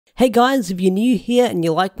Hey guys, if you're new here and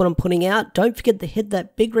you like what I'm putting out, don't forget to hit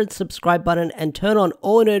that big red subscribe button and turn on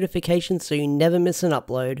all notifications so you never miss an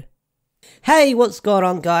upload. Hey, what's going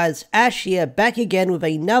on guys? Ash here, back again with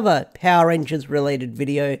another Power Rangers related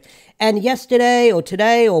video. And yesterday, or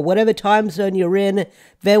today, or whatever time zone you're in,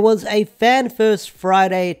 there was a Fan First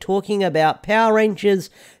Friday talking about Power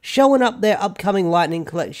Rangers showing up their upcoming Lightning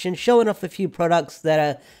Collection, showing off a few products that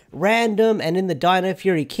are random and in the Dino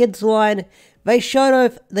Fury Kids line. They showed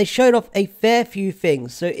off a fair few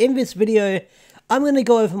things. So in this video, I'm going to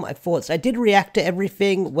go over my thoughts. I did react to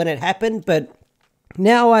everything when it happened, but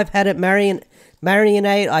now I've had it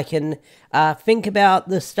marinate. I can think about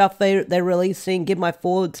the stuff they're releasing, give my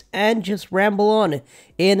thoughts, and just ramble on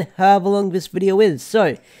in however long this video is.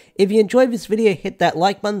 So, if you enjoyed this video, hit that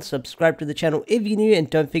like button, subscribe to the channel if you're new, and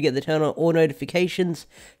don't forget to turn on all notifications.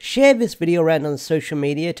 Share this video around on social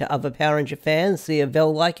media to other Power Ranger fans, see if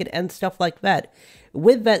they'll like it, and stuff like that.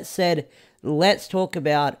 With that said, let's talk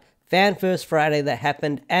about Fan First Friday that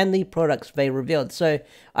happened and the products they revealed. So,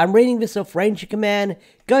 I'm reading this off Ranger Command.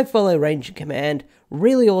 Go follow Ranger Command.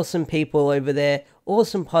 Really awesome people over there.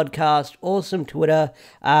 Awesome podcast. Awesome Twitter.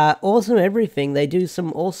 Awesome everything. They do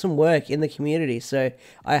some awesome work in the community. So,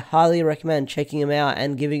 I highly recommend checking them out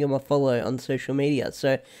and giving them a follow on social media.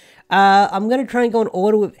 So, I'm going to try and go in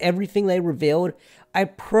order with everything they revealed. I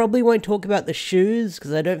probably won't talk about the shoes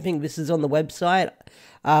because I don't think this is on the website.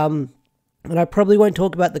 And I probably won't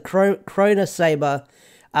talk about the Chrono Saber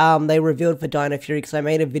they revealed for Dino Fury because I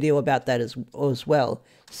made a video about that as well.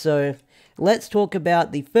 So, let's talk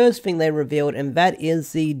about the first thing they revealed, and that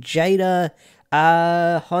is the JADA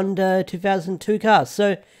Honda 2002 car.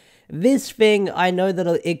 So, this thing, I know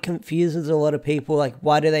that it confuses a lot of people, like,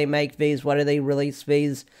 why do they make these, why do they release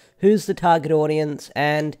these, who's the target audience,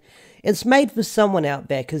 and it's made for someone out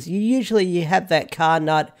there, because you have that car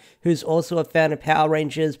nut who's also a fan of Power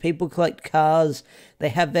Rangers. People collect cars, they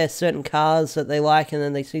have their certain cars that they like, and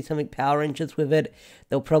then they see something Power Rangers with it,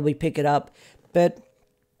 they'll probably pick it up, but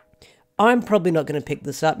I'm probably not going to pick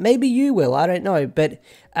this up. Maybe you will, I don't know, but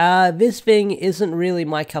this thing isn't really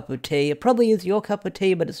my cup of tea. It probably is your cup of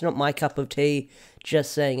tea, but it's not my cup of tea,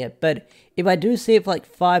 just saying it. But if I do see it for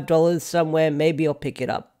like $5 somewhere, maybe I'll pick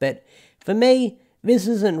it up. But for me, this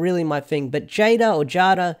isn't really my thing. But JADA or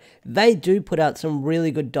JADA, they do put out some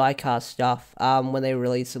really good die-cast stuff when they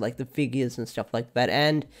release it, like the figures and stuff like that.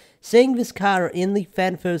 And seeing this car in the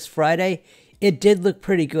Fan First Friday, it did look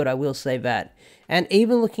pretty good, I will say that. And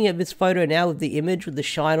even looking at this photo now with the image, with the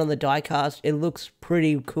shine on the diecast, it looks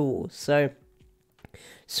pretty cool. So,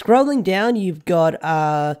 scrolling down, you've got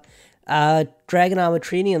Dragon Armor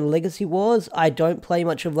Trini and Legacy Wars. I don't play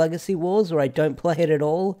much of Legacy Wars, or I don't play it at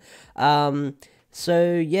all.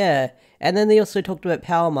 So, yeah. And then they also talked about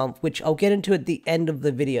Power Month, which I'll get into at the end of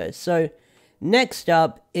the video. So, next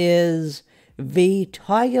up is the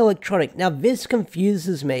Tiger Electronic. Now, this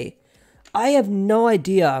confuses me. I have no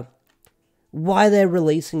idea why they're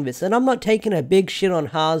releasing this, and I'm not taking a big shit on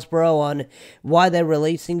Hasbro on why they're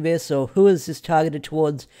releasing this or who is this targeted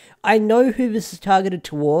towards. I know who this is targeted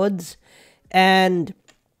towards, and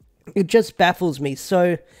it just baffles me.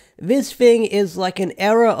 So this thing is like an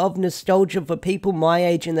era of nostalgia for people my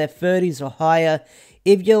age, in their 30s or higher.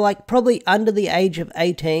 If you're like probably under the age of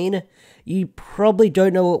 18, you probably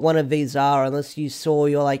don't know what one of these are unless you saw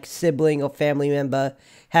your like sibling or family member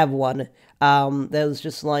have one that was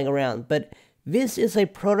just lying around. But this is a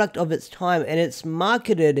product of its time, and it's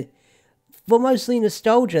marketed for mostly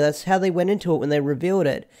nostalgia. That's how they went into it when they revealed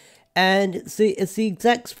it. And it's the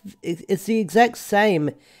exact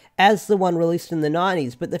same as the one released in the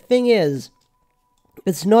 90s. But the thing is,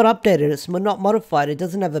 it's not updated, it's not modified, it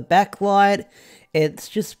doesn't have a backlight. It's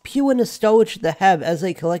just pure nostalgia to have as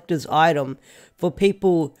a collector's item for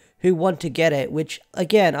people who want to get it, which,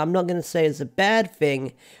 again, I'm not going to say is a bad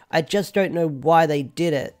thing. I just don't know why they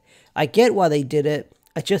did it. I get why they did it.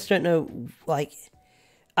 I just don't know, like,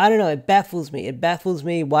 I don't know, it baffles me. It baffles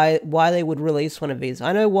me why they would release one of these.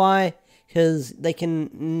 I know why, because they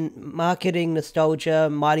can marketing nostalgia,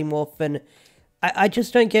 Mighty Morphin. I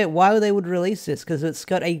just don't get why they would release this, because it's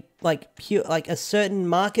got a, like, pure, like, a certain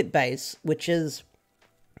market base, which is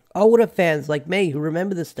older fans like me who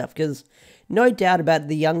remember this stuff, because no doubt about it,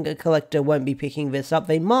 the younger collector won't be picking this up.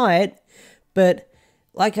 They might, but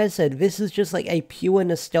like I said, this is just like a pure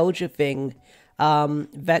nostalgia thing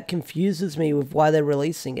that confuses me with why they're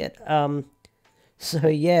releasing it. So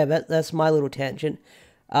yeah, that's my little tangent.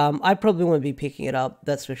 I probably won't be picking it up,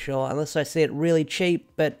 that's for sure, unless I see it really cheap,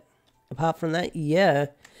 but apart from that, yeah.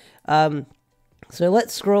 So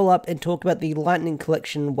let's scroll up and talk about the Lightning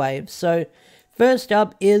Collection wave. So first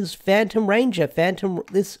up is Phantom Ranger.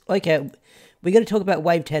 Okay, we got to talk about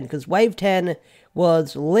Wave 10, because Wave 10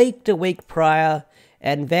 was leaked a week prior,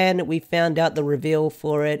 and then we found out the reveal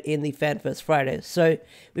for it in the FanFest Friday. So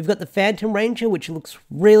we've got the Phantom Ranger, which looks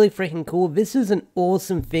really freaking cool. This is an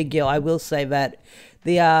awesome figure, I will say that.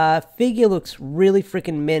 The figure looks really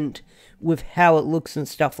freaking mint with how it looks and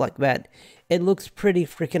stuff like that. It looks pretty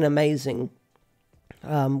freaking amazing.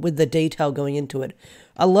 With the detail going into it.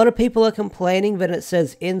 A lot of people are complaining that it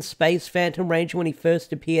says in space Phantom Ranger when he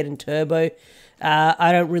first appeared in Turbo.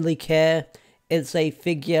 I don't really care. It's a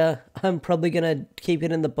figure. I'm probably going to keep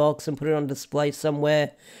it in the box and put it on display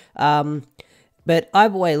somewhere. But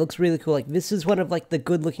either way, it looks really cool. Like, this is one of, like, the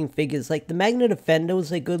good-looking figures. Like, the Magna Defender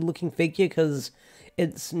was a good-looking figure because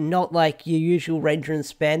it's not like your usual Ranger in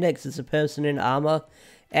spandex. It's a person in armor.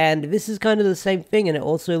 And this is kind of the same thing, and it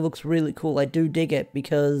also looks really cool. I do dig it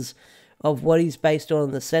because of what he's based on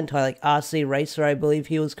in the Sentai, like RC Racer, I believe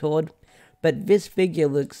he was called. But this figure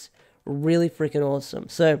looks really freaking awesome.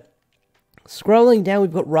 So, scrolling down,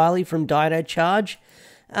 we've got Riley from Dino Charge.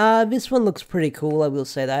 This one looks pretty cool, I will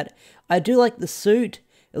say that. I do like the suit.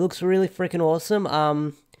 It looks really freaking awesome.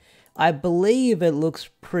 I believe it looks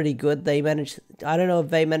pretty good. I don't know if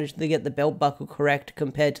they managed to get the belt buckle correct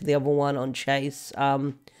compared to the other one on Chase.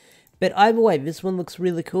 But either way, this one looks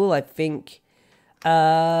really cool. I think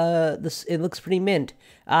it looks pretty mint.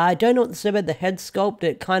 I don't know what to say about the head sculpt.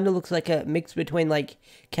 It kind of looks like a mix between like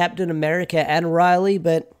Captain America and Riley,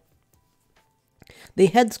 but the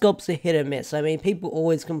head sculpts are hit or miss. I mean, people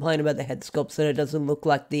always complain about the head sculpts, that it doesn't look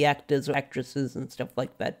like the actors or actresses and stuff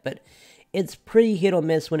like that, but it's pretty hit or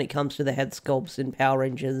miss when it comes to the head sculpts in Power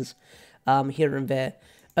Rangers here and there.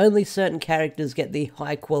 Only certain characters get the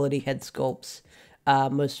high quality head sculpts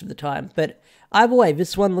most of the time. But either way,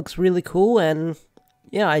 this one looks really cool, and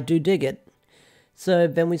yeah, I do dig it. So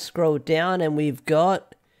then we scroll down and we've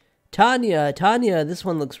got Tanya. Tanya, this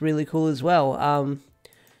one looks really cool as well.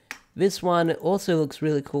 This one also looks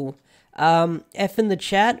really cool. F in the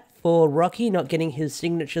chat for Rocky not getting his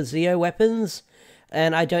signature Zeo weapons.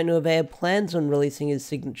 And I don't know if they have plans on releasing his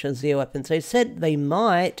signature Zeo weapons. They said they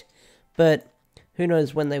might, but who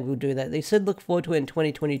knows when they will do that. They said look forward to it in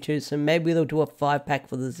 2022, so maybe they'll do a 5-pack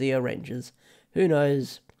for the Zeo Rangers. Who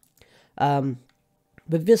knows? But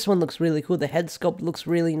this one looks really cool. The head sculpt looks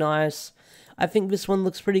really nice. I think this one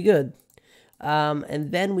looks pretty good.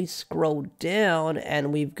 And then we scroll down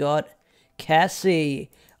and we've got Cassie.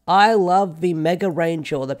 I love the Mega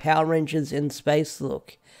Ranger, or the Power Rangers in space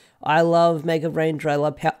look. I love Mega Ranger, I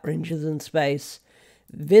love Power Rangers in space.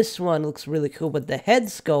 This one looks really cool, but the head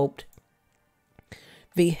sculpt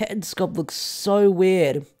looks so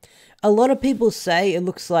weird. A lot of people say it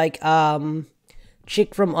looks like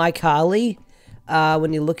chick from iCarly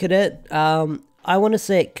when you look at it. I want to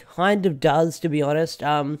say it kind of does, to be honest.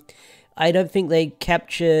 I don't think they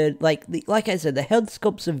captured, like I said, the head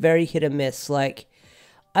sculpts are very hit or miss. Like,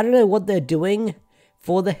 I don't know what they're doing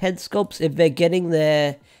for the head sculpts, if they're getting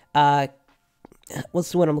their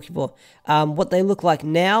what's the word I'm looking for? What they look like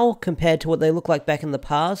now compared to what they look like back in the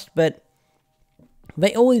past, but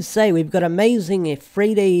they always say we've got amazing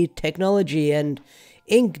 3D technology and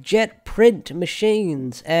inkjet print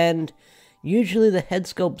machines, and usually the head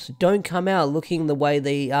sculpts don't come out looking the way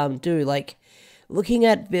they do. Like, looking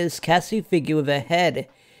at this Cassie figure with her head,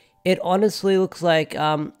 it honestly looks like,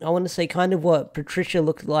 I want to say kind of what Patricia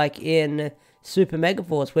looked like in Super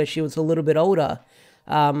Megaforce, where she was a little bit older.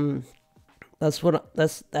 That's what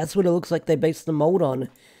it looks like they based the mold on.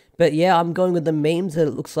 But yeah, I'm going with the memes that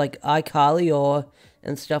it looks like iCarly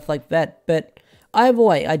and stuff like that. But either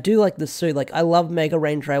way, I do like the suit. Like, I love Mega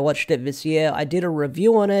Ranger. I watched it this year. I did a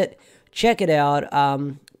review on it. Check it out.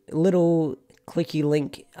 Little clicky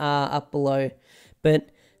link up below. But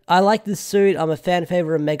I like this suit. I'm a fan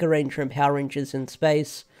favorite of Mega Ranger and Power Rangers in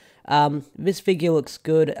space. This figure looks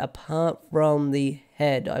good apart from the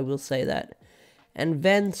head, I will say that. And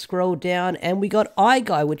then scroll down and we got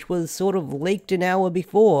iGuy, which was sort of leaked an hour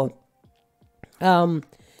before. iGuy,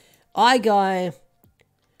 I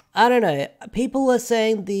don't know. People are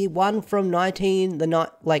saying the one from oh,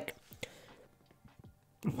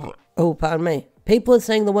 pardon me. People are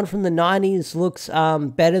saying the one from the 90s looks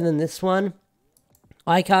better than this one.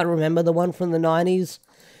 I can't remember the one from the 90s.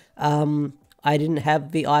 I didn't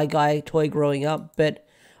have the iGuy toy growing up, but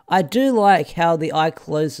I do like how the eye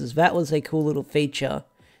closes. That was a cool little feature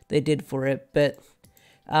they did for it. But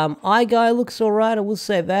iGuy looks alright, I will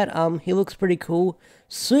say that. He looks pretty cool.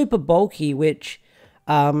 Super bulky, which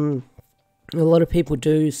a lot of people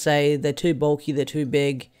do say they're too bulky, they're too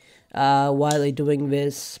big. Why are they doing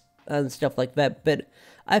this? And stuff like that. But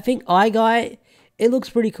I think iGuy, it looks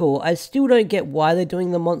pretty cool. I still don't get why they're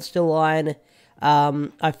doing the monster line.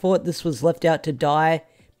 I thought this was left out to die,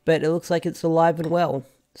 but it looks like it's alive and well.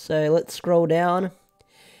 So let's scroll down.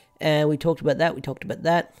 And we talked about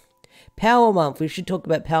that, Power Month, we should talk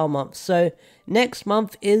about Power Month. So next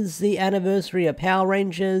month is the anniversary of Power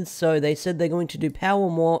Rangers, so they said they're going to do Power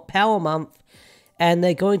Month, and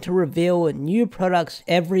they're going to reveal new products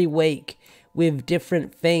every week with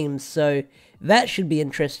different themes, so that should be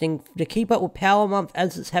interesting. To keep up with Power Month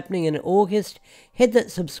as it's happening in August, hit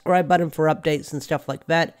that subscribe button for updates and stuff like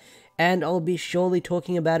that, and I'll be surely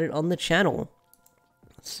talking about it on the channel.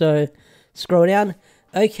 So, scroll down.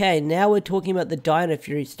 Okay, now we're talking about the Dino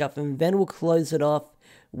Fury stuff, and then we'll close it off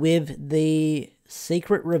with the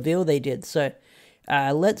secret reveal they did. So,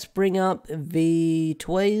 let's bring up the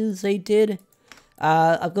toys they did.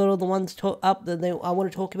 I've got all the ones up that I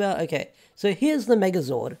want to talk about. Okay, so here's the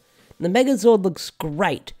Megazord. The Megazord looks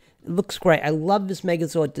great. It looks great. I love this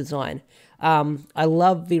Megazord design. I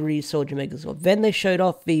love the Resurgent Megazord. Then they showed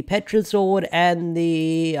off the Petrazord and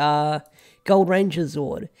the Gold Ranger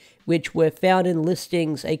Zord, which were found in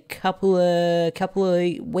listings a couple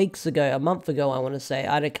of weeks ago, a month ago, I want to say.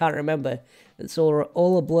 I can't remember. It's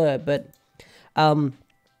all a blur, but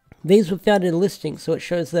these were found in listings, so it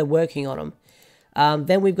shows they're working on them.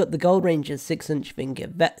 Then we've got the Gold Ranger 6-inch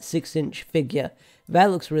figure.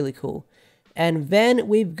 That looks really cool. And then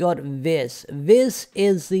we've got this. This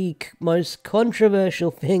is the most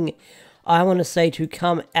controversial thing I want to say to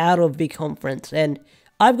come out of the conference, and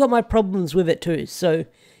I've got my problems with it too. So,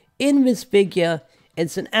 in this figure,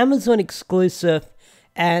 it's an Amazon exclusive,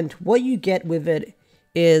 and what you get with it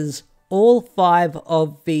is all 5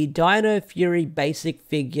 of the Dino Fury basic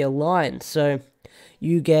figure line. So,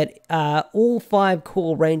 you get all 5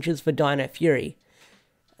 core Rangers for Dino Fury.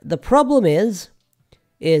 The problem is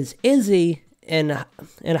Izzy and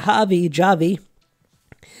Javi,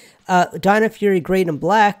 Dino Fury Green and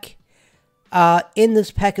Black, are in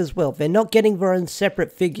this pack as well. They're not getting their own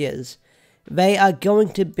separate figures. They are going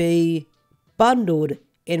to be bundled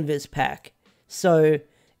in this pack. So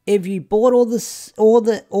if you bought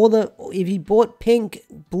if you bought pink,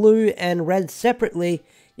 blue, and red separately,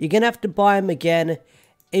 you're gonna have to buy them again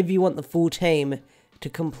if you want the full team to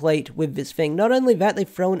complete with this thing. Not only that, they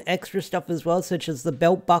throw in extra stuff as well, such as the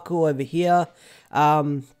belt buckle over here.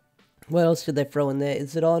 What else did they throw in there?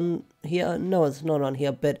 Is it on here? No, it's not on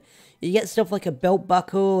here, but you get stuff like a belt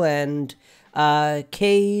buckle and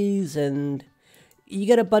keys, and you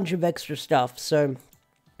get a bunch of extra stuff. So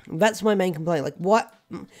that's my main complaint. Like, what?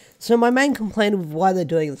 So my main complaint of why they're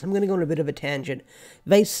doing this, I'm going to go on a bit of a tangent.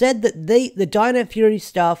 They said that the Dino Fury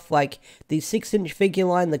stuff, like the 6-inch figure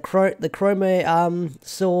line, the Chroma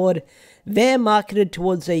sword, they're marketed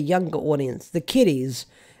towards a younger audience, the kiddies.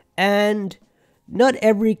 And not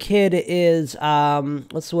every kid is,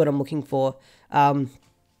 what's the word I'm looking for?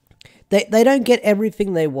 They don't get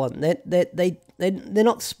everything they want. They're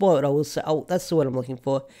not spoiled, I will say. Oh, that's the word I'm looking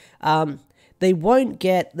for.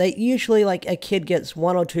 They usually, like, a kid gets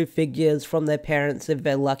 1 or 2 figures from their parents if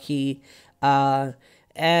they're lucky.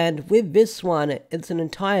 And with this one, it's an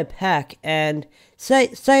entire pack. And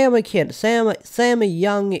say I'm a kid. Say I'm a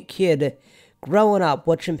young kid growing up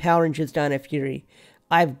watching Power Rangers Dino Fury.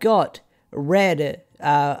 I've got red,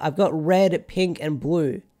 pink, and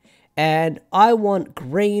blue. And I want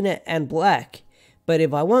green and black. But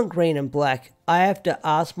if I want green and black, I have to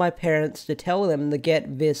ask my parents to tell them to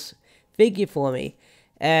get this figure for me.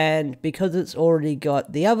 And because it's already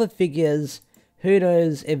got the other figures, who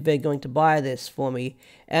knows if they're going to buy this for me.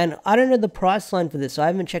 And I don't know the price line for this. I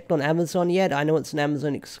haven't checked on Amazon yet. I know it's an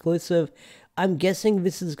Amazon exclusive. I'm guessing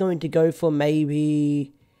this is going to go for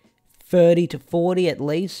maybe 30 to 40 at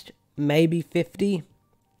least. Maybe 50.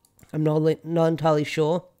 I'm not entirely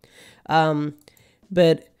sure.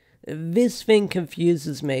 But this thing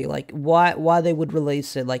confuses me. Like, why they would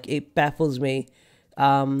release it. Like, it baffles me.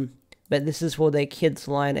 But this is for their kids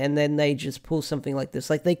line, and then they just pull something like this.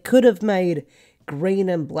 Like, they could have made green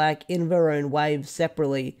and black in their own waves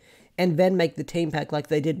separately, and then make the team pack like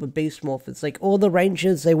they did with Beast Morphers. Like, all the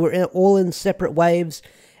Rangers, they were all in separate waves,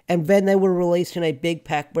 and then they were released in a big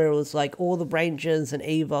pack where it was like all the Rangers and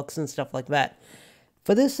Evox and stuff like that.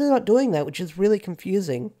 For this, they're not doing that, which is really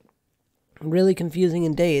confusing. Really confusing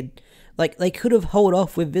indeed. Like, they could have held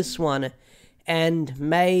off with this one and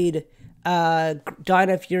made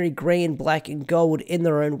Dino Fury green, black, and gold in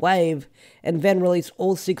their own wave, and then release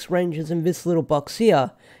all 6 Rangers in this little box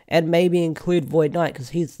here, and maybe include Void Knight, because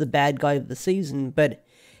he's the bad guy of the season. But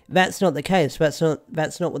that's not the case. That's not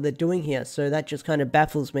what they're doing here, so that just kind of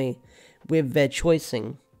baffles me with their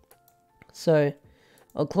choicing. So,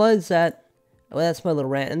 I'll close that. Well, that's my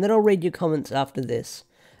little rant, and then I'll read your comments after this.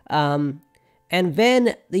 And And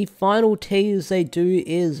then the final tease they do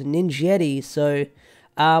is Ninjetti. So,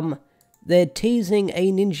 they're teasing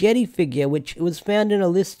a Ninjetti figure, which was found in a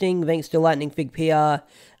listing thanks to Lightning Fig PR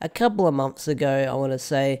a couple of months ago, I want to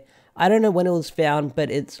say. I don't know when it was found, but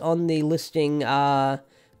it's on the listing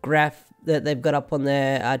graph that they've got up on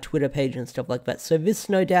their Twitter page and stuff like that. So this,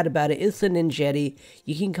 no doubt about it, is the Ninjetti.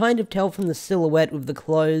 You can kind of tell from the silhouette with the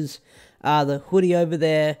clothes, the hoodie over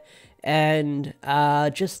there, and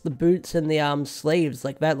just the boots and the sleeves.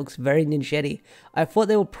 Like, that looks very Ninjetti. I thought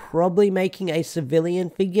they were probably making a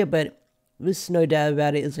civilian figure, but this, no doubt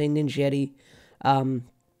about it, is a Ninjetti.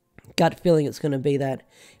 Gut feeling it's going to be that.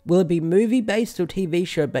 Will it be movie-based or TV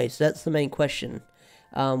show-based? That's the main question.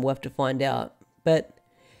 We'll have to find out. But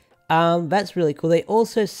that's really cool. They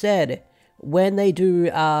also said when they do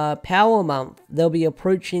Power Month, they'll be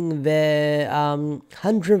approaching their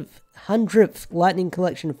 100th Lightning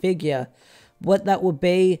Collection figure. What that will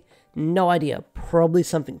be, no idea. Probably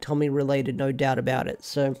something Tommy related, no doubt about it.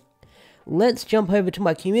 So let's jump over to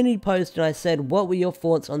my community post, and I said, what were your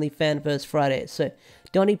thoughts on the Fan First Friday? So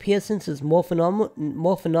Donnie Pearson says,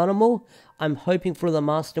 Morphinomal. I'm hoping for the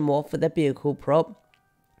Master Morph. Would that be a cool prop?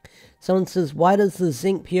 Someone says, why does the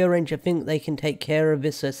Zinc Pure Ranger think they can take care of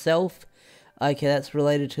this herself? Okay, that's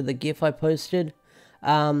related to the GIF I posted.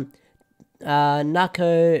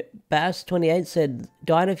 Nako Bass 28 said,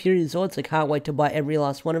 Dino Fury Zords, I can't wait to buy every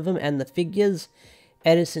last one of them, and the figures.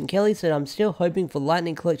 Edison Kelly said, I'm still hoping for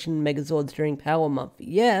Lightning Collection Megazords during Power Month.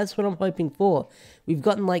 Yeah, that's what I'm hoping for. We've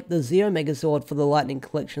gotten like the Zero Megazord for the Lightning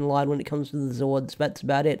Collection line when it comes to the Zords. That's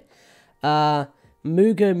about it.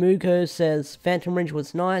 Mugo says, Phantom Ranger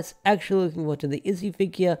was nice. Actually looking forward to the Izzy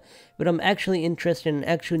figure, but I'm actually interested in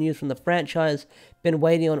actual news from the franchise. Been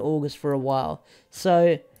waiting on August for a while.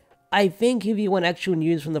 So I think if you want actual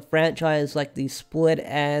news from the franchise, like the Split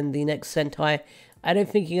and the next Sentai, I don't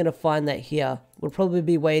think you're going to find that here. We'll probably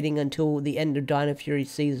be waiting until the end of Dino Fury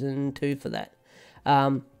Season 2 for that.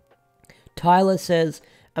 Tyler says,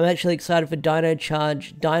 I'm actually excited for Dino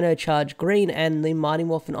Charge Green and the Mighty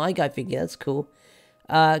Morphin Eye Guy figure. That's cool.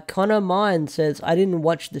 Connor Mine says, I didn't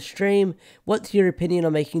watch the stream. What's your opinion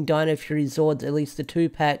on making Dino Fury Zords at least the 2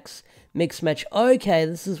 packs mix match? Okay,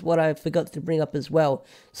 this is what I forgot to bring up as well.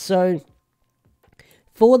 So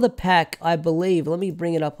for the pack, I believe, let me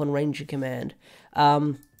bring it up on Ranger Command.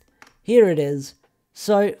 Here it is.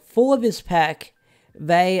 So for this pack,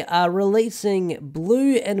 they are releasing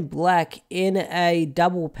blue and black in a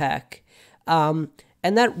double pack. And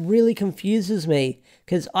that really confuses me,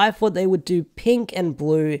 because I thought they would do pink and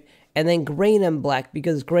blue and then green and black,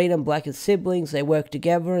 because green and black are siblings, they work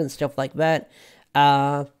together and stuff like that.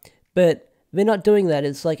 But they're not doing that.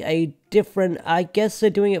 It's like a different, I guess they're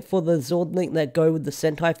doing it for the Zord link that go with the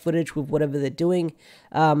Sentai footage with whatever they're doing.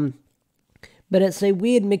 But it's a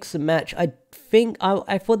weird mix and match. I think,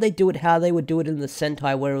 I thought they'd do it how they would do it in the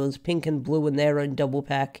Sentai, where it was pink and blue in their own double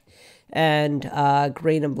pack, and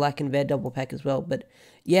green and black in their double pack as well. But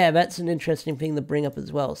yeah, that's an interesting thing to bring up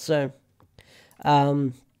as well. So,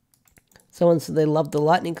 someone said they loved the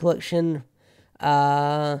Lightning Collection.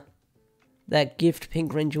 That gift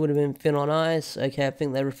Pink Ranger would have been thin on ice. Okay, I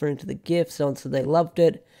think they're referring to the gift. Someone said they loved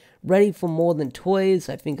it. Ready for more than toys.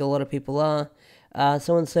 I think a lot of people are.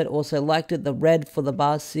 Someone said also liked it. The red for the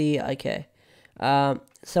Barcy. Okay.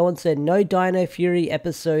 Someone said no Dino Fury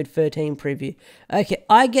episode 13 preview. Okay,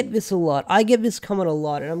 I get this a lot. I get this comment a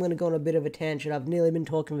lot, and I'm going to go on a bit of a tangent. I've nearly been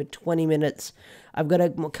talking for 20 minutes. I've got a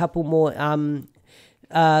couple more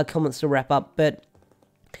comments to wrap up, but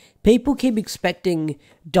people keep expecting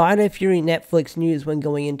Dino Fury Netflix news when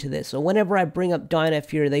going into this, or whenever I bring up Dino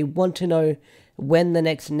Fury, they want to know when the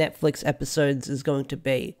next Netflix episodes is going to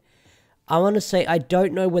be. I want to say I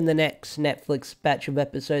don't know when the next Netflix batch of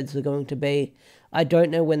episodes are going to be. I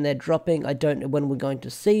don't know when they're dropping. I don't know when we're going to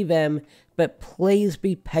see them. But please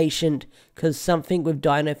be patient, because something with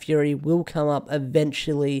Dino Fury will come up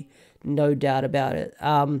eventually, no doubt about it.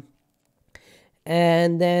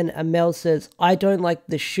 And then Amel says, I don't like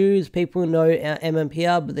the shoes. People know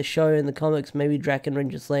MMPR, but the show and the comics, maybe Dragon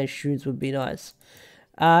Ranger Slayer shoes would be nice.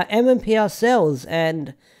 MMPR sells,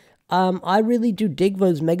 and I really do dig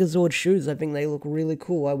those Megazord shoes. I think they look really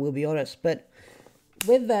cool, I will be honest. But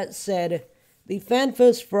with that said, the Fan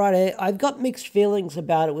First Friday, I've got mixed feelings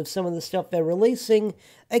about it with some of the stuff they're releasing.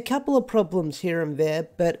 A couple of problems here and there,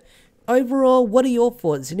 but overall, what are your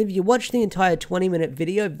thoughts? And if you watched the entire 20-minute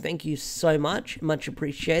video, thank you so much. Much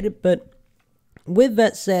appreciated. But with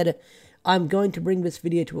that said, I'm going to bring this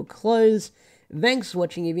video to a close. Thanks for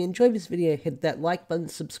watching. If you enjoyed this video, hit that like button,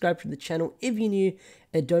 subscribe to the channel if you're new,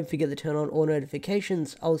 and don't forget to turn on all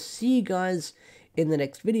notifications. I'll see you guys in the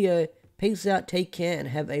next video. Peace out, take care, and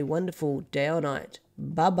have a wonderful day or night.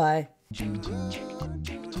 Bye bye.